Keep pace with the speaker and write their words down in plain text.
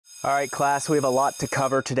All right, class, we have a lot to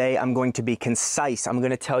cover today. I'm going to be concise. I'm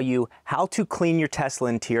going to tell you how to clean your Tesla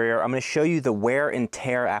interior. I'm going to show you the wear and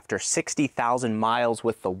tear after 60,000 miles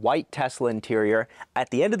with the white Tesla interior.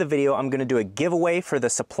 At the end of the video, I'm going to do a giveaway for the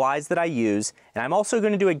supplies that I use, and I'm also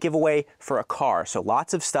going to do a giveaway for a car. So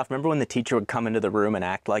lots of stuff. Remember when the teacher would come into the room and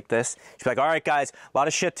act like this? She'd be like, all right, guys, a lot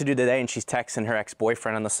of shit to do today, and she's texting her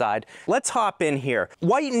ex-boyfriend on the side. Let's hop in here.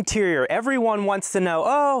 White interior. Everyone wants to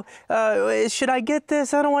know, should I get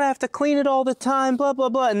this? I don't want to have to clean it all the time, blah, blah,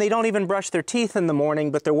 blah. And they don't even brush their teeth in the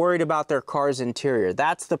morning, but they're worried about their car's interior.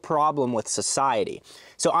 That's the problem with society.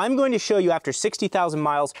 So I'm going to show you after 60,000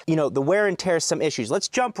 miles, the wear and tear, some issues. Let's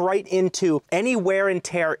jump right into any wear and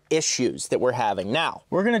tear issues that we're having. Now,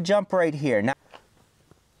 we're going to jump right here. Now,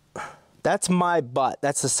 that's my butt.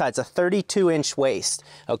 That's the side. It's a 32-inch waist,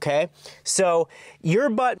 okay? So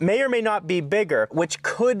your butt may or may not be bigger, which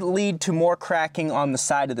could lead to more cracking on the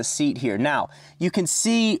side of the seat here. Now, you can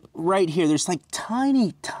see right here, there's like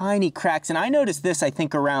tiny, tiny cracks. And I noticed this, I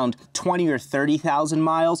think, around 20 or 30,000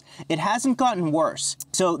 miles. It hasn't gotten worse.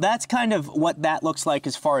 So that's kind of what that looks like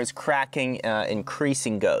as far as cracking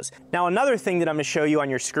increasing goes. Now, another thing that I'm gonna show you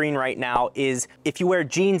on your screen right now is if you wear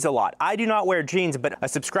jeans a lot. I do not wear jeans, but a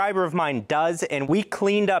subscriber of mine does, and we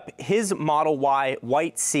cleaned up his Model Y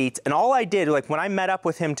white seats, and all I did, like when I met up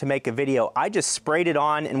with him to make a video, I just sprayed it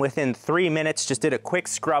on, and within 3 minutes just did a quick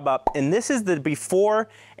scrub up, and this is the before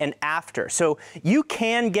and after. So you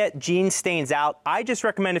can get jean stains out. I just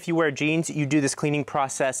recommend if you wear jeans, you do this cleaning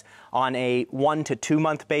process on a 1 to 2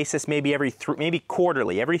 month basis, maybe maybe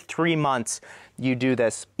quarterly, every 3 months you do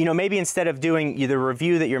this. Maybe instead of doing the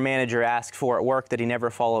review that your manager asks for at work that he never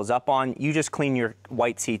follows up on, you just clean your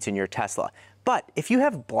white seats in your Tesla. But if you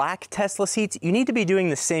have black Tesla seats, you need to be doing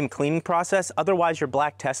the same cleaning process, otherwise your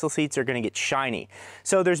black Tesla seats are gonna get shiny.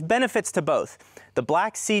 So there's benefits to both. The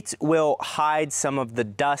black seats will hide some of the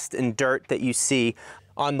dust and dirt that you see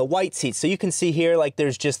on the white seats. So you can see here, like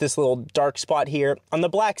there's just this little dark spot here. On the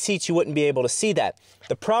black seats, you wouldn't be able to see that.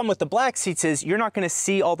 The problem with the black seats is you're not gonna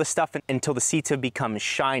see all the stuff until the seats have become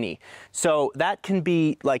shiny. So that can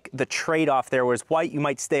be like the trade-off there, whereas white, you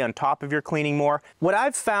might stay on top of your cleaning more. What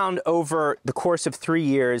I've found over the course of 3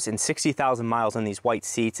 years and 60,000 miles on these white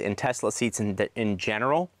seats and Tesla seats in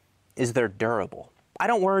general is they're durable. I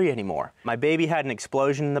don't worry anymore. My baby had an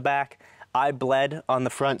explosion in the back. I bled on the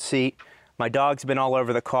front seat. My dog's been all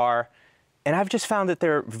over the car, and I've just found that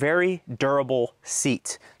they're very durable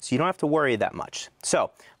seats, so you don't have to worry that much. So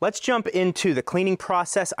let's jump into the cleaning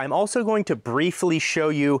process. I'm also going to briefly show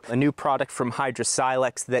you a new product from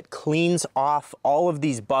Hydrosilex that cleans off all of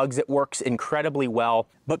these bugs. It works incredibly well.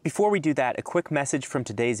 But before we do that, a quick message from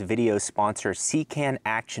today's video sponsor, CCAN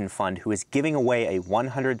Action Fund, who is giving away a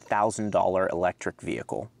 $100,000 electric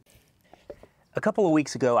vehicle. A couple of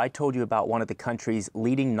weeks ago, I told you about one of the country's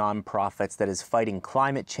leading nonprofits that is fighting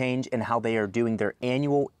climate change and how they are doing their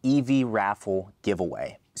annual EV raffle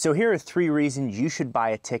giveaway. So here are 3 reasons you should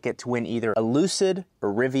buy a ticket to win either a Lucid, a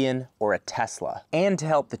Rivian, or a Tesla, and to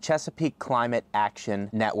help the Chesapeake Climate Action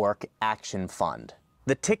Network Action Fund.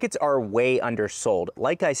 The tickets are way undersold.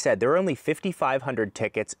 Like I said, there are only 5,500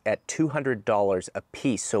 tickets at $200 a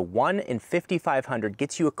piece. So 1 in 5,500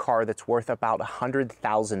 gets you a car that's worth about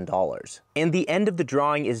 $100,000. And the end of the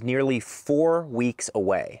drawing is nearly 4 weeks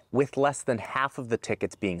away, with less than half of the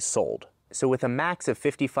tickets being sold. So with a max of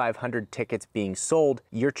 5,500 tickets being sold,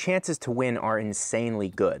 your chances to win are insanely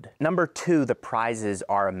good. Number 2, the prizes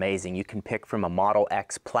are amazing. You can pick from a Model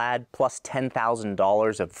X Plaid plus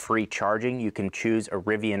 $10,000 of free charging. You can choose a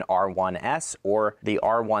Rivian R1S or the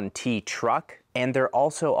R1T truck. And they're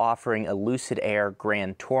also offering a Lucid Air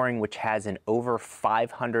Grand Touring, which has an over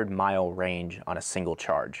 500-mile range on a single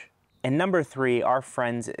charge. And number 3, our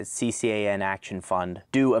friends at CCAN Action Fund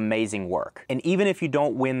do amazing work. And even if you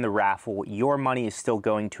don't win the raffle, your money is still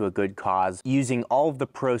going to a good cause, using all of the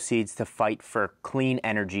proceeds to fight for clean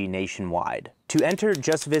energy nationwide. To enter,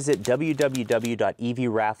 just visit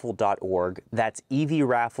www.evraffle.org. That's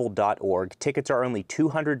evraffle.org. Tickets are only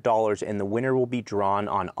 $200 and the winner will be drawn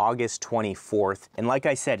on August 24th. And like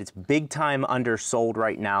I said, it's big time undersold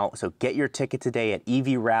right now, so get your ticket today at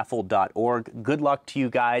evraffle.org. Good luck to you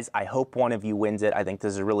guys. I hope one of you wins it. I think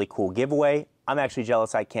this is a really cool giveaway. I'm actually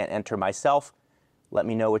jealous I can't enter myself. Let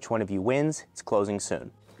me know which one of you wins. It's closing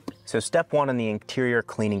soon. So step 1 in the interior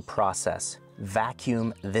cleaning process,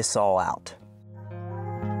 vacuum this all out.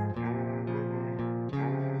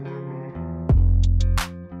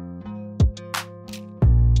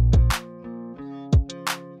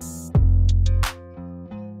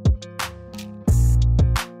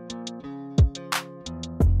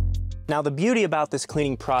 Now the beauty about this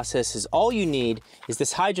cleaning process is all you need is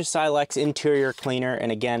this Hydrosilex interior cleaner,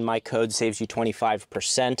 and again, my code saves you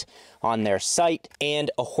 25% on their site,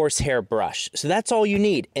 and a horsehair brush. So that's all you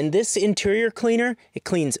need. And this interior cleaner, it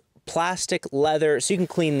cleans plastic, leather, so you can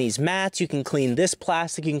clean these mats, you can clean this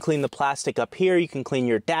plastic, you can clean the plastic up here, you can clean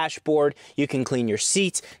your dashboard, you can clean your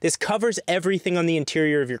seats. This covers everything on the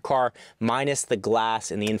interior of your car minus the glass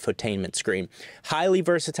and the infotainment screen. Highly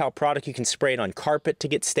versatile product. You can spray it on carpet to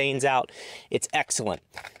get stains out. It's excellent.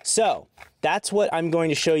 So that's what I'm going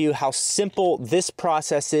to show you, how simple this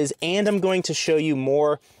process is, and I'm going to show you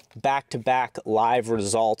more back-to-back live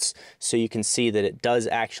results so you can see that it does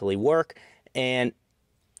actually work. And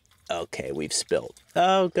okay, we've spilled.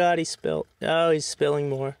 Oh God, he spilled. Oh, he's spilling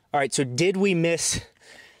more. All right, so did we miss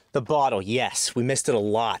the bottle? Yes, we missed it a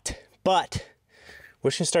lot, but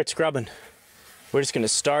we're just gonna start scrubbing. We're just gonna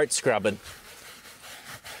start scrubbing.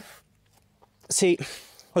 See,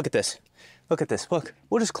 look at this. Look at this, look.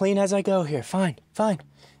 We'll just clean as I go here, fine, fine.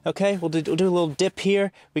 Okay, we'll do a little dip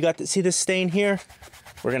here. We got to see this stain here?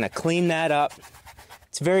 We're gonna clean that up.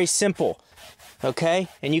 It's very simple. Okay,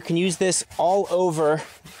 and you can use this all over.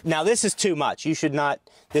 Now this is too much, you should not,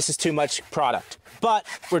 this is too much product. But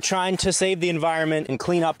we're trying to save the environment and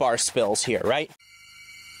clean up our spills here, right?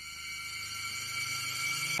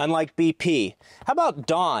 Unlike BP. How about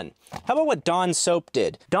Dawn? How about what Dawn Soap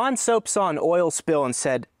did? Dawn Soap saw an oil spill and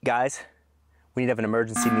said, guys, we need to have an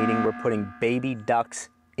emergency meeting. We're putting baby ducks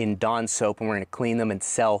in Dawn Soap and we're gonna clean them and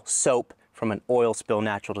sell soap from an oil spill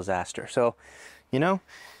natural disaster. So, you know,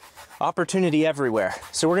 opportunity everywhere.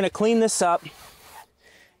 So we're gonna clean this up.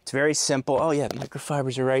 It's very simple. Oh yeah,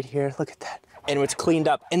 microfibers are right here. Look at that. And it's cleaned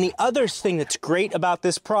up. And the other thing that's great about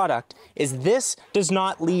this product is this does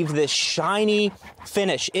not leave this shiny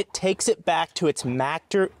finish. It takes it back to its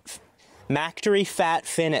factory fat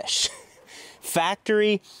finish.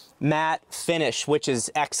 Factory matte finish, which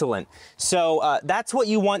is excellent. So that's what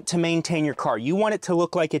you want to maintain your car. You want it to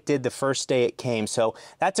look like it did the first day it came. So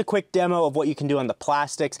that's a quick demo of what you can do on the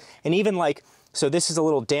plastics. And even like, so this is a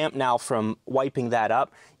little damp now from wiping that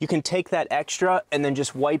up. You can take that extra and then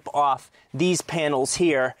just wipe off these panels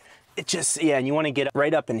here. It just, yeah, and you want to get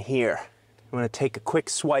right up in here. You want to take a quick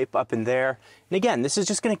swipe up in there. And again, this is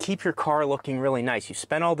just going to keep your car looking really nice. You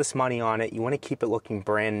spent all this money on it. You want to keep it looking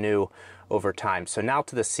brand new over time. So now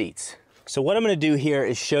to the seats. So what I'm going to do here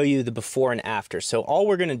is show you the before and after. So all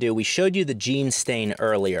we're going to do, we showed you the jean stain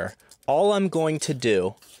earlier. All I'm going to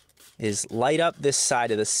do is light up this side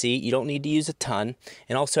of the seat. You don't need to use a ton.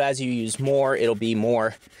 And also as you use more, it'll be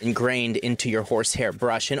more ingrained into your horsehair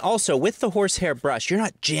brush. And also with the horsehair brush, you're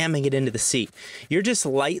not jamming it into the seat. You're just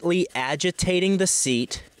lightly agitating the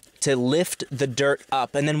seat to lift the dirt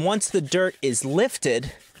up. And then once the dirt is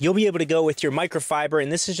lifted, you'll be able to go with your microfiber,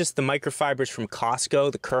 and this is just the microfibers from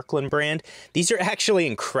Costco, the Kirkland brand. These are actually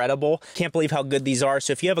incredible. Can't believe how good these are.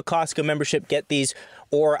 So if you have a Costco membership, get these,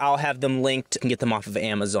 or I'll have them linked and get them off of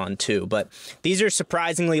Amazon too. But these are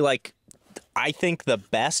surprisingly, like, I think the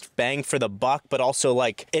best bang for the buck, but also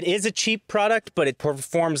like, it is a cheap product, but it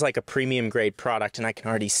performs like a premium grade product, and I can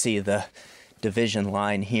already see the division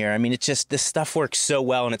line here. I mean, it's just, this stuff works so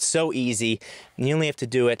well and it's so easy, and you only have to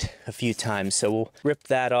do it a few times. So we'll rip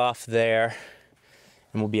that off there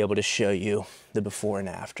and we'll be able to show you the before and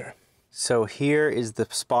after. So here is the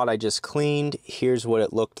spot I just cleaned. Here's what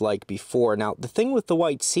it looked like before. Now, the thing with the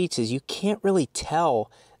white seats is you can't really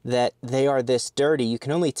tell that they are this dirty. You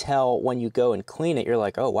can only tell when you go and clean it. You're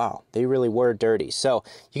like, oh wow, they really were dirty. So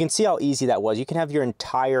you can see how easy that was. You can have your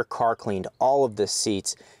entire car cleaned, all of the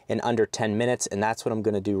seats, in under 10 minutes, and that's what I'm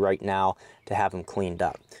gonna do right now to have them cleaned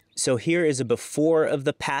up. So here is a before of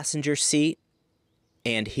the passenger seat,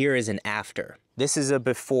 and here is an after. This is a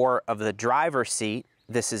before of the driver's seat.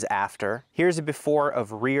 This is after. Here's a before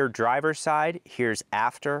of rear driver's side. Here's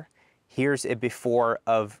after. Here's a before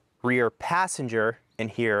of rear passenger, and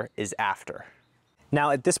here is after.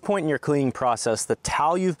 Now at this point in your cleaning process, the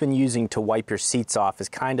towel you've been using to wipe your seats off is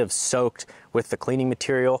kind of soaked with the cleaning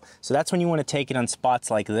material. So that's when you want to take it on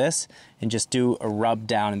spots like this and just do a rub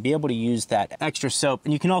down and be able to use that extra soap.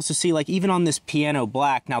 And you can also see, like, even on this piano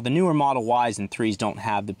black, now the newer Model Ys and 3s don't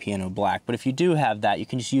have the piano black, but if you do have that, you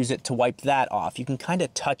can just use it to wipe that off. You can kind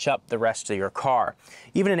of touch up the rest of your car.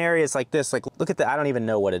 Even in areas like this, like look at the, I don't even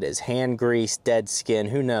know what it is, hand grease, dead skin,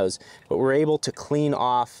 who knows? But we're able to clean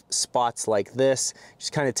off spots like this.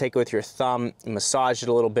 Just kind of take it with your thumb, massage it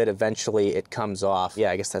a little bit, eventually it comes off.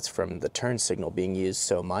 Yeah, I guess that's from the turn signal being used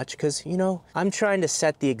so much, because, you know, I'm trying to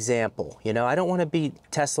set the example. You know, I don't want to be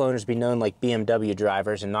Tesla owners be known like BMW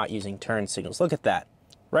drivers and not using turn signals. Look at that.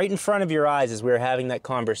 right in front of your eyes as we were having that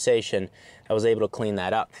conversation. I was able to clean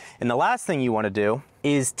that up. And the last thing you want to do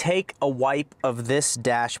is take a wipe of this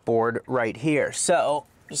dashboard right here. So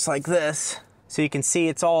just like this. So you can see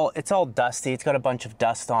it's all dusty. It's got a bunch of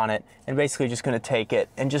dust on it, and basically just going to take it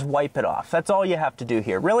and just wipe it off. That's all you have to do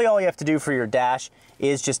here. Really all you have to do for your dash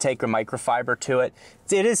is just take a microfiber to it.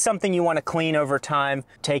 It is something you want to clean over time.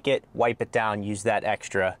 Take it, wipe it down, use that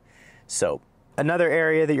extra soap. Another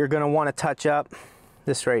area that you're going to want to touch up,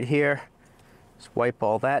 this right here. Just wipe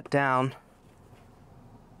all that down.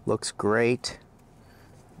 Looks great.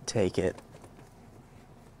 Take it,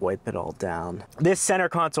 wipe it all down. This center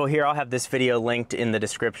console here, I'll have this video linked in the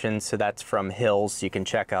description, so that's from Hills, so you can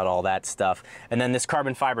check out all that stuff. And then this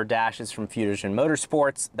carbon fiber dash is from Fusion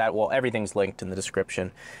Motorsports. Everything's linked in the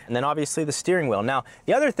description. And then obviously the steering wheel. Now,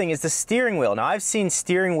 the other thing is the steering wheel. Now, I've seen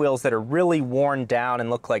steering wheels that are really worn down and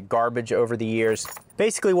look like garbage over the years.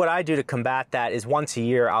 Basically, what I do to combat that is once a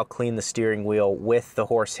year, I'll clean the steering wheel with the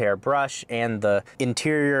horsehair brush and the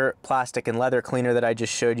interior plastic and leather cleaner that I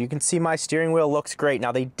just showed you. You can see my steering wheel looks great.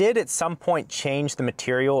 Now, they did at some point change the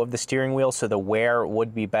material of the steering wheel, so the wear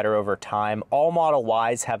would be better over time. All Model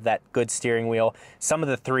Ys have that good steering wheel. Some of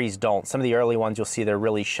the 3s don't. Some of the early ones you'll see they're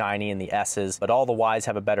really shiny in the S's, but all the Ys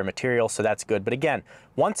have a better material, so that's good. But again,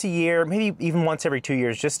 once a year, maybe even once every 2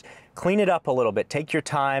 years, just clean it up a little bit. Take your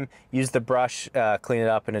time, use the brush, clean it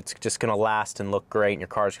up, and it's just gonna last and look great, and your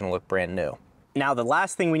car's gonna look brand new. Now, the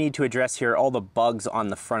last thing we need to address here are all the bugs on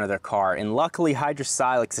the front of their car. And luckily,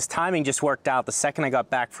 Hydrosilex, this timing just worked out. The second I got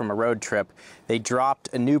back from a road trip, they dropped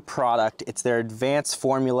a new product. It's their advanced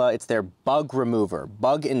formula. It's their bug remover,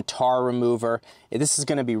 bug and tar remover. This is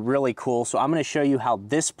gonna be really cool. So I'm gonna show you how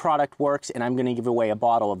this product works, and I'm gonna give away a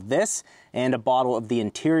bottle of this and a bottle of the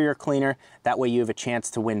interior cleaner. That way you have a chance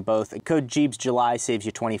to win both. Code gjeebsjuly saves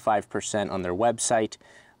you 25% on their website.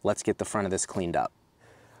 Let's get the front of this cleaned up.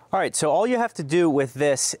 All right, so all you have to do with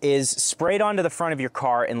this is spray it onto the front of your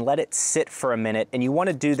car and let it sit for a minute. And you want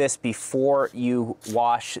to do this before you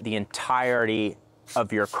wash the entirety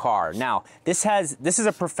of your car. Now, this is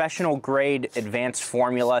a professional grade advanced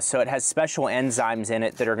formula, so it has special enzymes in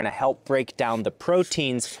it that are going to help break down the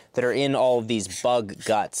proteins that are in all of these bug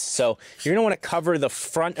guts. So you're going to want to cover the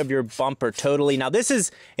front of your bumper totally. Now, this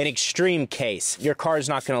is an extreme case. Your car is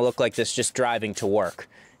not going to look like this just driving to work.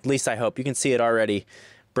 At least I hope. You can see it already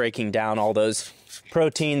breaking down all those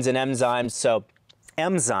proteins and enzymes. So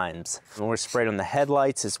enzymes, and we're sprayed on the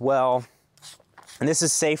headlights as well. And this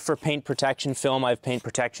is safe for paint protection film. I have paint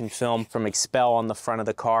protection film from Expel on the front of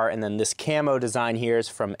the car. And then this camo design here is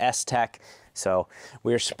from S-Tech. So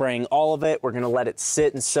we're spraying all of it. We're gonna let it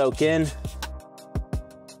sit and soak in.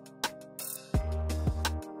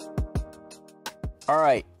 All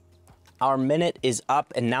right. Our minute is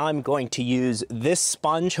up, and now I'm going to use this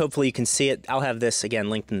sponge. Hopefully you can see it. I'll have this,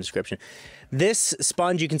 again, linked in the description. This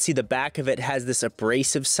sponge, you can see the back of it has this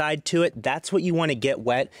abrasive side to it. That's what you want to get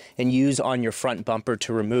wet and use on your front bumper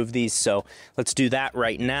to remove these. So let's do that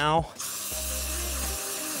right now.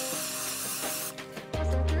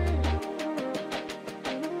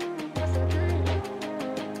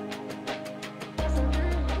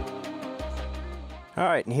 All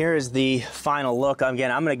right, and here is the final look.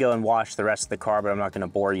 Again, I'm gonna go and wash the rest of the car, but I'm not gonna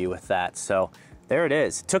bore you with that. So there it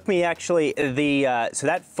is. It took me actually, so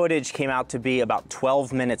that footage came out to be about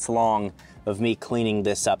 12 minutes long of me cleaning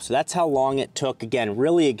this up. So that's how long it took. Again,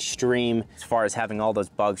 really extreme as far as having all those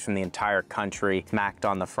bugs from the entire country smacked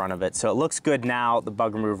on the front of it. So it looks good now, the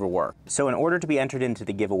bug remover worked. So in order to be entered into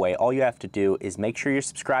the giveaway, all you have to do is make sure you're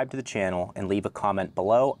subscribed to the channel and leave a comment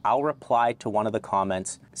below. I'll reply to one of the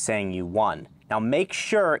comments saying you won. Now make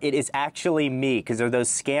sure it is actually me, because they're those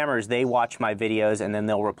scammers, they watch my videos and then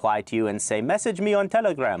they'll reply to you and say, message me on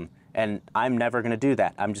Telegram. And I'm never gonna do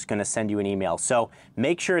that. I'm just gonna send you an email. So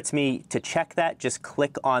make sure it's me. To check that, just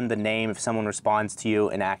click on the name if someone responds to you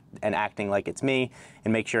and acting like it's me,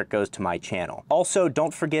 and make sure it goes to my channel. Also,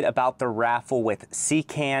 don't forget about the raffle with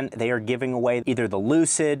Secan. They are giving away either the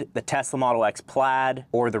Lucid, the Tesla Model X Plaid,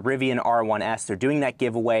 or the Rivian R1S. They're doing that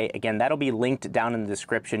giveaway. Again, that'll be linked down in the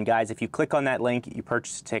description. Guys, if you click on that link, you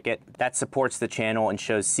purchase a ticket. That supports the channel and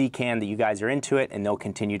shows Secan that you guys are into it, and they'll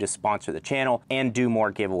continue to sponsor the channel and do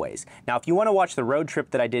more giveaways. Now, if you want to watch the road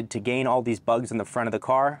trip that I did to gain all these bugs in the front of the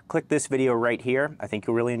car, click this video right here. I think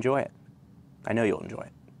you'll really enjoy it. I know you'll enjoy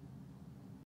it.